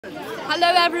Hello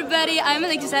everybody, I'm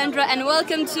Alexandra and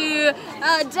welcome to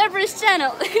Deborah's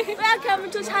channel.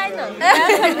 Welcome to China.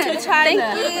 Welcome to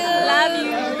China. Thank you. Love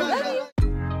you. Love you.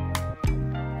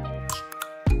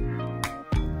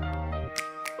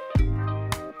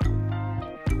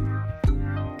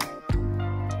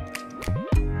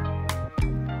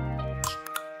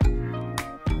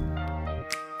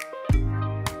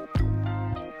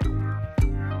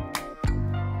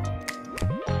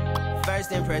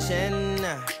 First impression,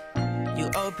 you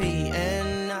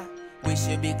OPN. We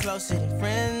should be closer than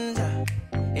friends.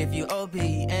 If you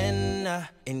OPN,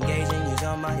 engaging you's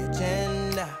on my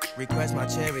agenda. Request my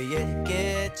chariot,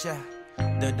 get ya.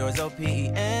 The door's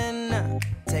OPN.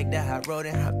 Take the hot road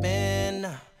and hop in.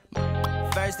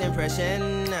 First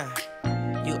impression,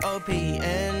 you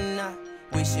OPN.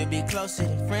 We should be closer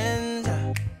than friends.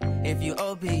 If you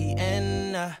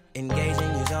OPN,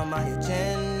 engaging you's on my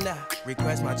agenda.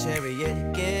 Request my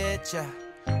chariot, get ya.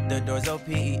 The door's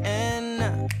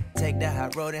OPN. Take the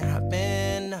hot road and hop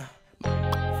in.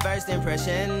 First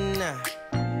impression,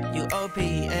 you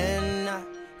OPN.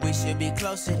 We should be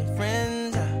closer than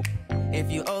friends.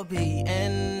 If you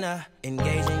OPN,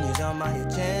 engaging you's on my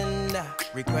agenda.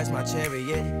 Request my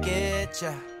chariot, get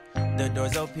ya. The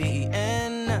door's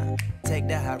OPN. Take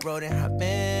the hot road and hop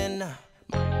in.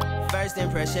 First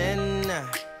impression,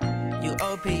 you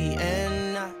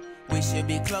OPN. We should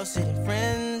be closer than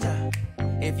friends.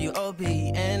 If you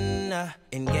OPN,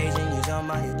 engaging you's on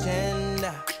my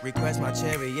agenda. Request my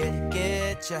chariot,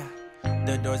 get ya.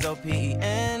 The door's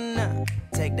OPN.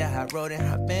 Take the hot road and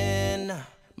hop in.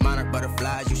 Monarch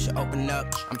butterflies, you should open up.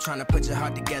 I'm trying to put your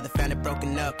heart together, found it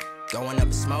broken up. Going up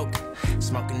in smoke,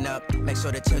 smoking up. Make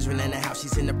sure the children in the house,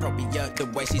 she's inappropriate. The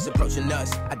way she's approaching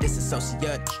us, I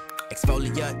disassociate.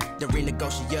 Exfoliate, the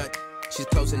renegotiate. She's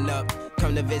closing up.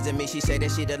 Come to visit me, she say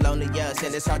that she the loneliest,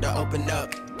 and it's hard to open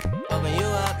up. Open you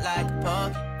up like a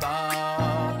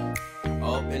Pokeball.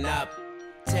 Open up,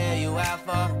 tear you out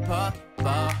for a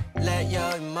Pokeball. Let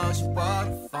your emotions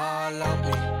waterfall on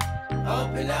me.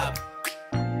 Open up.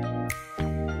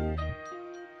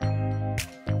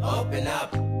 Open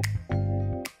up.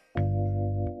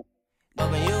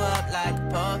 Open you up like a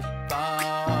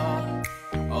Pokeball.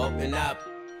 Open up.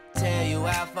 Tear you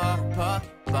out for a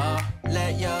Pokeball.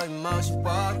 Let your emotions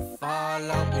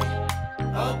waterfall on me.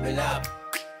 Open up.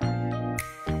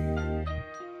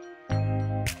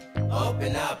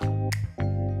 Open up.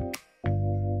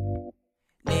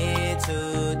 Need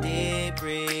to deep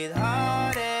breathe,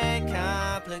 heart and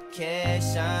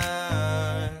complications.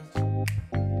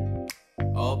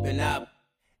 Open up.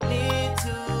 Need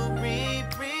to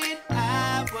reread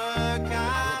our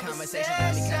conversation.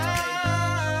 Got me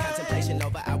contemplation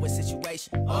over our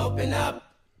situation. Open up.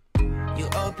 You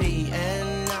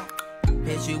OPN.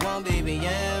 Bitch, you won't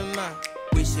BBM.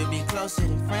 We should be closer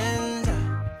than friends.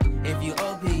 If you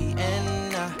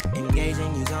OPN,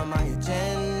 engaging you's on my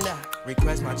agenda.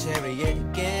 Request my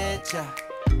chariot, get ya.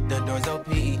 The door's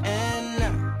OPN.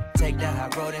 Take the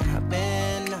hot road and hop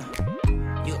in.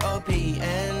 You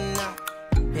OPN.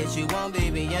 Bitch, you won't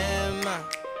BBM.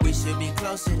 We should be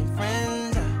closer than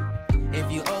friends. If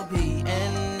you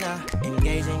OPN,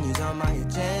 engaging you's on my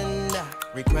agenda.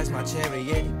 Request my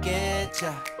chariot, get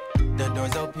ya. The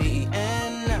door's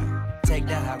OPN. Take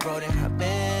the hot road and hop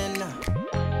in.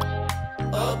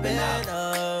 Open up,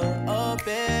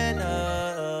 open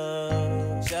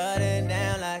up. Shut it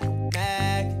down like a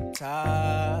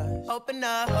Macintosh. Open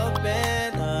up,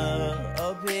 open,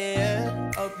 open.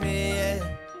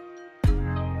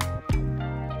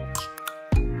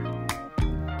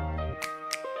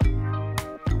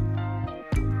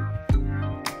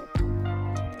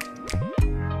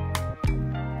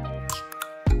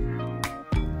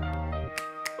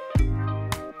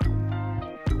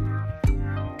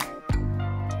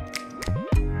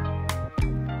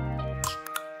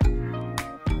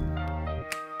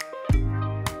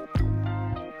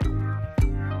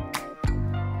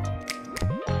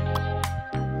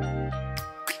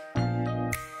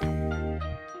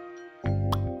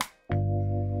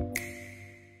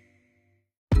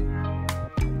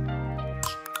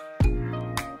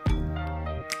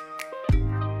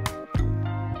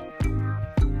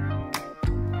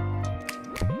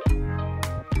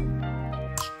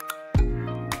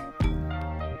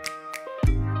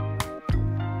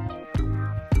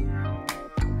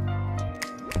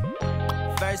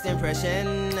 First impression,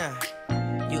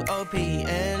 you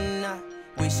OPN.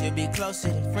 We should be closer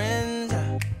than friends.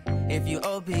 If you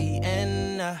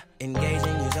OPN,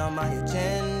 engaging you's on my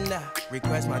agenda.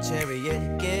 Request my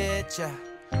chariot, get ya.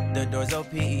 The door's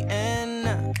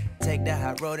OPN. Take the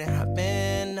hot road and hop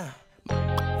in.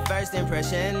 First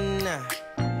impression,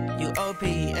 you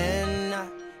OPN.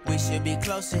 should be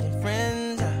closer than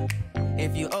friends.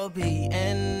 If you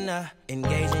OPN,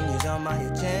 engaging you's on my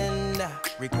agenda.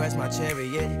 Request my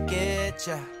chariot to get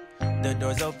ya. The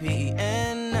door's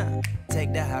OPN.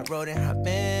 Take the hot road and hop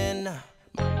in.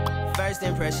 First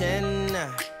impression,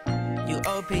 you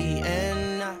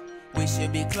OPN. We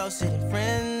should be closer than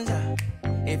friends.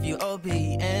 If you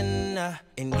OPN,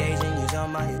 engaging you's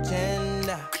on my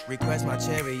agenda. Request my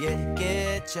chariot to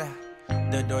get ya.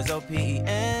 The door's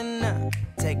OPN.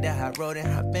 Take the hot road and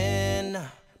hop in.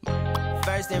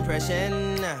 First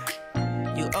impression,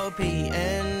 you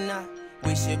OPN.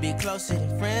 We should be closer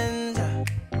than friends.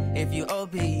 If you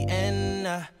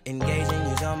OPN, engaging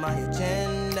you's on my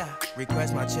agenda.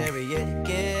 Request my chariot to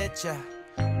get ya.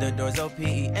 The door's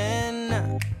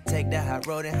OPN. Take the hot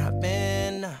road and hop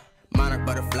in. Monarch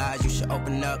butterflies, you should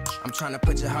open up. I'm trying to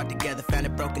put your heart together, found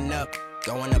it broken up.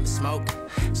 Going up in smoke,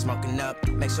 smoking up.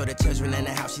 Make sure the children in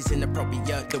the house, she's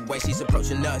inappropriate. The way she's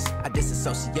approaching us, I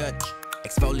disassociate.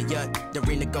 Exfoliate, the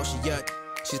renegotiate.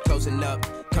 She's closing up.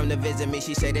 Come to visit me,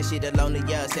 she say that she the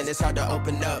loneliest, and it's hard to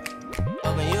open up.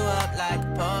 Open you up like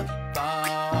a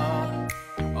Pokeball.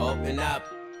 Open up,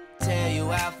 tear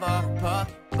you out for a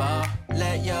Pokeball.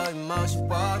 Let your emotion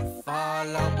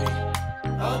waterfall on me.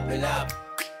 Open up.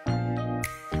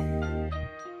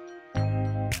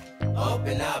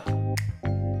 Open up.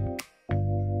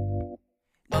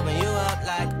 Open you up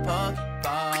like a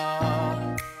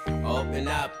Pokeball. Open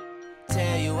up.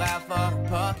 Tear you out for a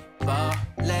Pokeball.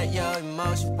 Let your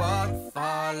emotion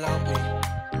waterfall on me.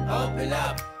 Open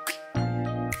up.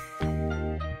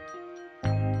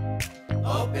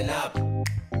 Open up.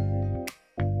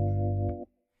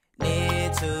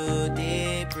 Need to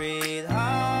deep breathe,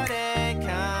 heart and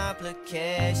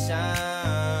complications.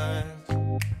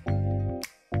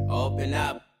 Open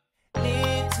up.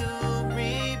 Need to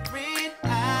reread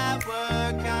our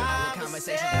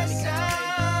conversation. Got me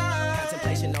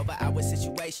contemplation over our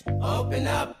situation. Open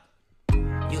up.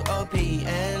 You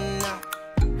OPN.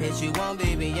 Bitch, you won't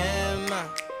BBM.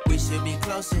 We should be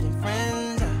closer than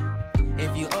friends.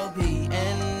 If you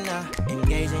OPN,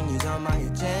 engaging you's on my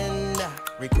agenda.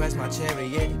 Request my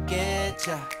chariot to get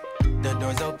ya. The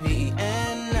door's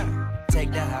OPN.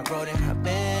 Take the hot road and hop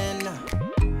in.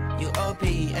 You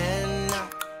OPN,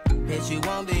 bitch, you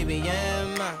won't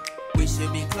BBM. We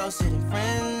should be closer than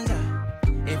friends.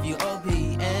 If you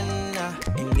OPN,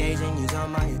 engaging you's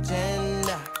on my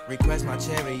agenda. Request my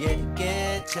chariot to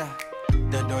get ya.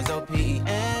 The door's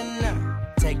OPN.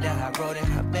 Take the hot road and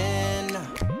hop in.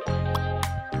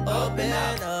 Open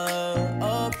up,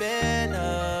 open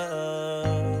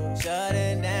up. Shut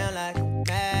it down like a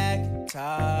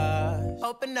Macintosh.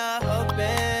 Open up,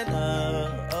 open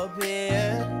up.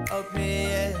 Open,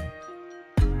 open.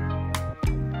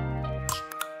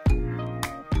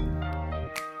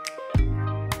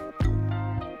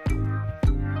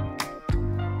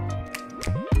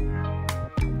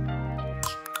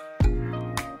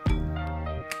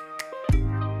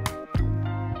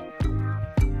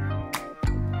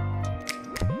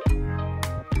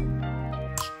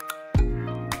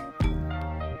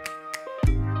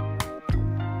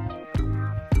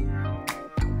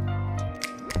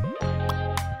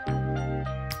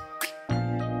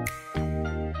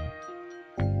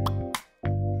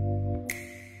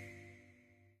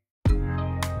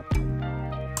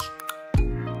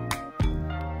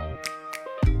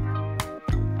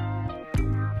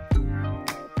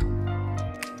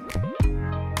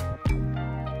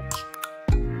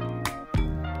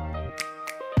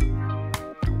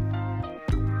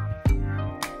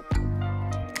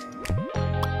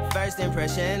 First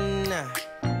impression,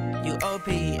 you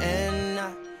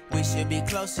OPN. We should be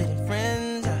closer than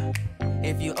friends.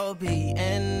 If you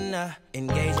OPN,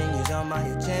 engaging you's on my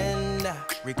agenda.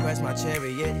 Request my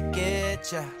chariot to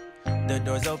get ya. The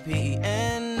door's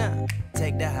OPN.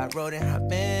 Take the hot road and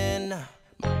hop in.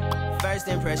 First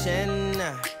impression,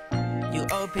 you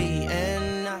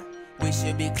OPN. We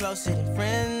should be closer than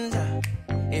friends.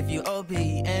 If you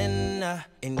OPN,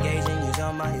 engaging you's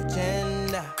on my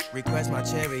agenda. Request my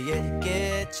chariot to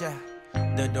get ya.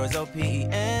 The door's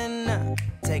OPN.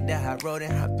 Take the hot road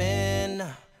and hop in.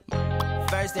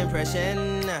 First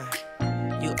impression,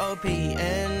 you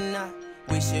OPN.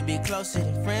 We should be closer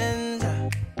than friends.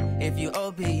 If you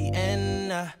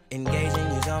OPN,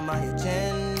 engaging you's on my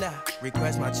agenda.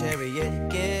 Request my chariot to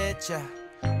get ya.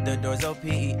 The door's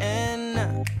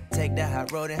OPN. Take the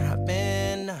hot road and hop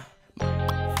in.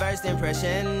 First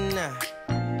impression,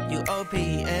 you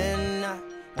OPN.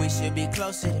 We should be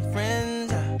closer than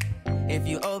friends. If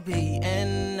you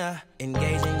OPN,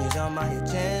 engaging you's on my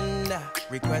agenda.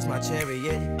 Request my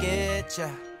chariot to get ya.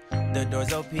 The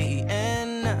door's open.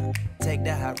 Take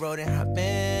that high road and hop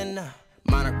in.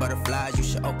 Monarch butterflies, you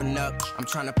should open up. I'm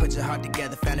tryna put your heart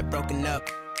together, found it broken up.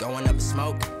 Going up in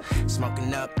smoke,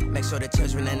 smoking up. Make sure the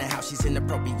children in the house, she's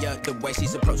inappropriate. The way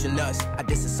she's approaching us, I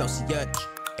disassociate.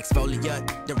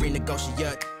 Exfoliate, the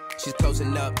renegotiate. She's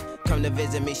closing up, come to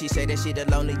visit me. She say that she the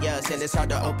loneliest, and it's hard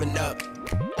to open up.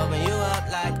 Open you up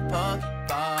like a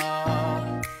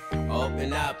Pokeball.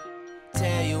 Open up,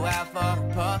 tear you out for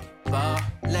a Pokeball.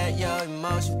 Let your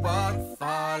emotions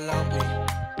waterfall on me.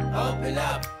 Open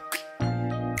up.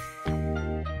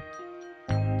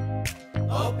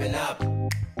 Open up.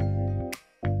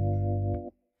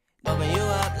 Open you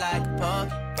up like a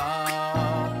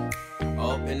Pokeball.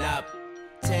 Open up,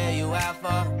 tear you out for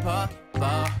a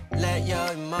Pokeball. Let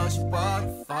your emotions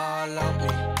waterfall on me.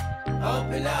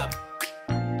 Open up.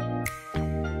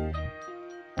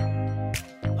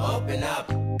 Open up.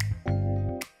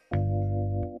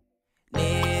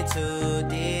 Need to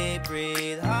deep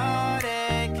breathe,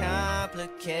 heartache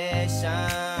complications.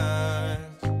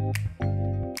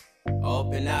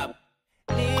 Open up.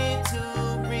 Need to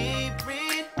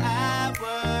reread our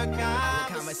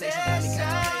conversation.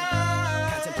 Got me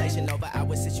contemplation over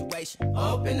our situation.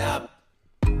 Open up.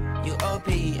 You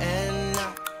OPN.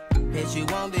 Hit you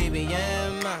on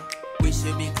BBM. We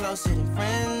should be closer than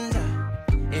friends.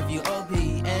 If you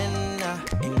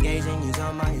OPN, engaging you's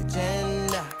on my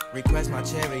agenda. Request my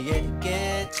chariot to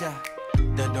get ya.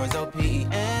 The door's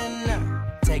OPN.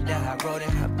 Take that high road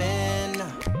and hop in.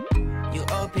 You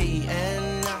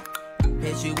OPN,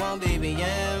 hit you on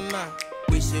BBM.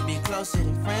 We should be closer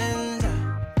than friends.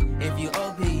 If you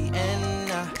OPN,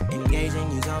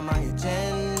 engaging you's on my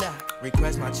agenda.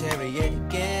 Request my chariot to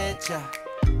get ya.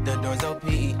 The door's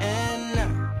OPN.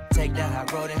 Take that high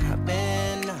road and hop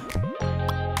in.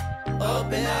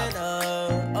 Open up,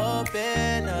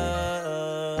 open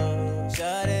up.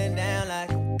 Shut it down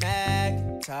like a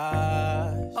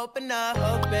Macintosh. Open up,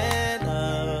 open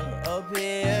up.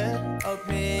 Open,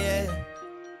 open.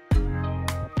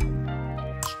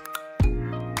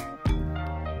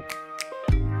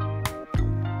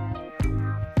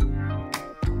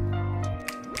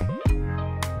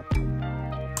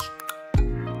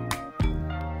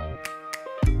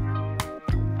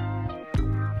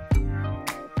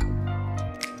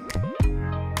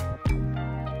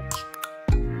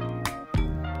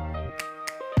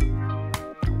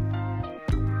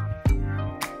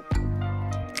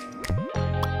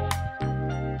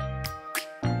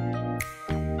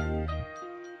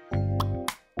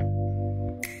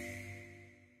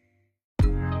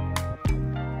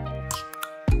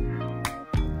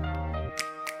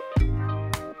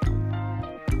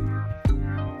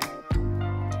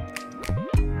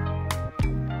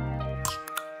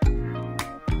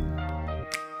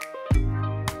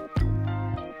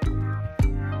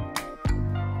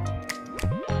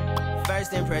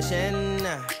 First impression,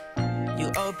 you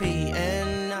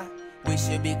OPN. We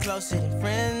should be closer than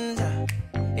friends.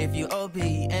 If you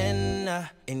OPN,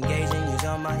 engaging you's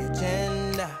on my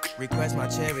agenda. Request my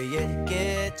chariot to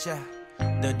get ya.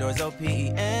 The door's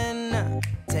OPN.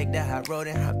 Take that high road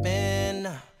and hop in.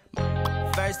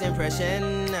 First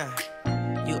impression,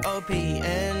 you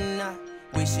OPN.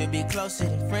 We should be closer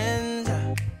than friends.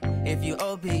 If you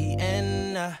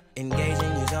OPN,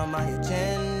 engaging you's on my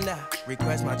agenda.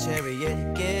 Request my chariot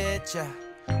to get ya.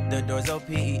 The door's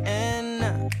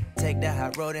OPN. Take that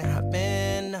high road and hop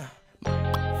in.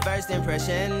 First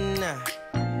impression,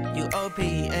 you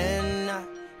OPN.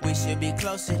 We should be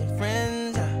closer than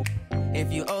friends.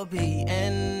 If you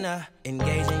OPN,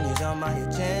 engaging you's on my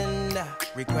agenda.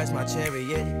 Request my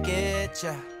chariot to get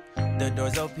ya. The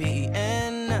door's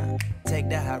OPN. Take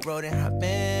that high road and hop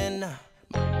in.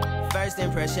 First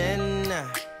impression,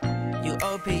 you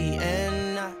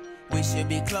OPN. We should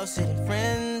be closer than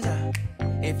friends.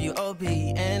 If you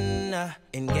OPN,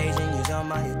 engaging you's on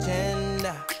my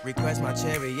agenda. Request my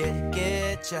chariot to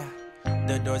get ya.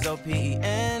 The door's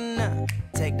OPN.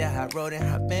 Take that high road and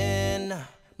hop in.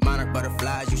 Monarch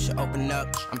butterflies, you should open up.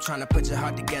 I'm tryna put your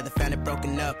heart together, found it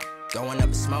broken up. Going up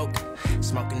in smoke,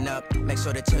 smoking up. Make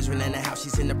sure the children in the house,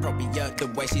 she's inappropriate. The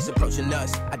way she's approaching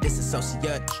us, I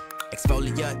disassociate.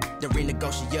 Exfoliate, the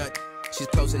renegotiate. She's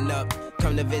closing up,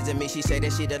 come to visit me. She say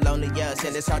that she the loneliest,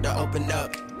 and it's hard to open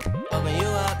up. Open you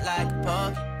up like a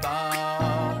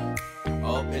Pokeball.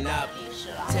 Open up,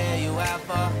 tear you out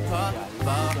for a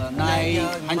Pokeball.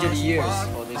 900 years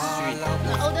for this street.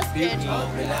 The oldest bridge.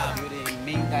 Open up, Built in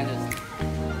Ming Dynasty.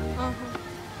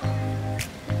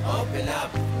 open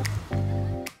up.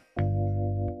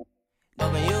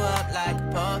 Open you up like a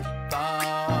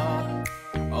Pokeball.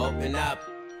 Open up,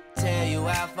 tear you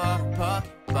out for a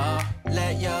Pokeball.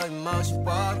 Let your emotions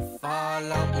waterfall.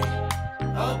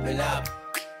 Open up.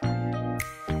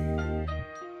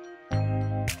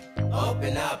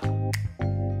 Open up.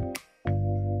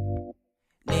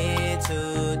 Need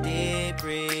to deep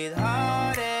breathe,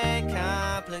 heart and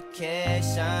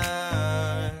complications.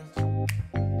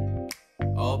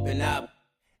 Open up.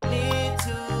 Need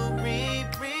to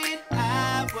reread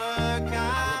our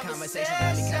conversation.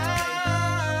 Got me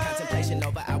contemplation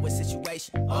over our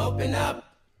situation. Open up.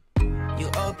 You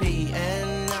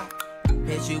OPN,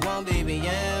 bitch, you won't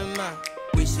BBM.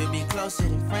 We should be closer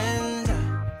than friends.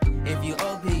 If you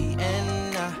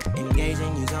OPN,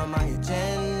 engaging you's on my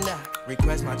agenda.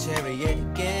 Request my chariot to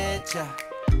get ya.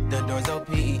 The door's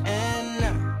OPN.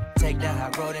 Take the high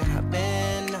road and hop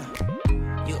in.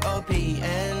 You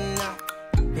OPN,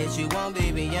 bitch, you won't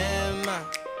BBM.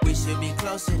 We should be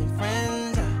closer than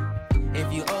friends.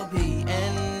 If you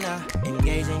OPN,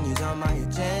 engaging you's on my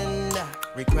agenda.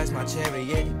 Request my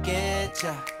chariot to get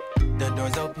ya. The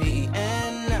door's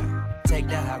OPN. Take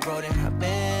the high road and hop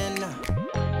in.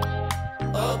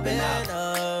 Open up,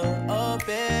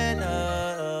 open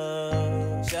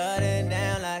up. Shut it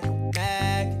down like a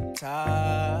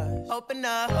Macintosh. Open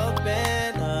up,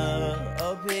 open up.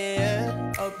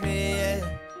 Open,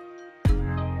 open.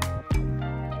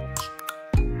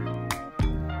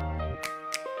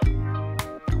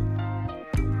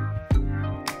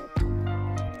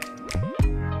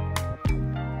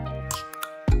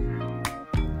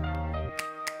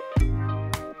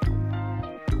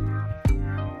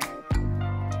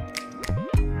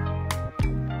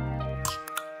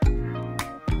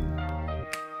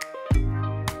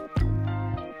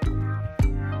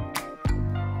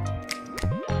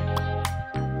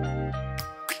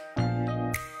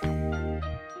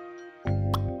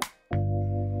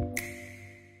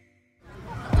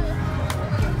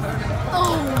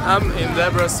 I'm in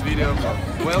Deborah's video.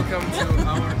 Welcome to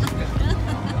our...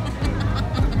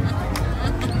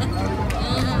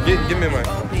 give me my...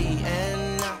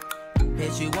 OPN,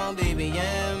 bitch, you won't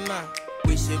BBM.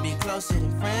 We should be closer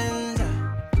than friends.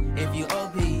 If you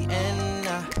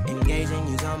OPN, engaging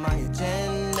you's on my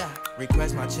agenda.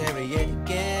 Request my chariot to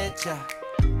get ya.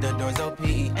 The door's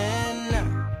OPN.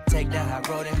 Take the high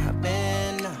road and hop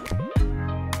in.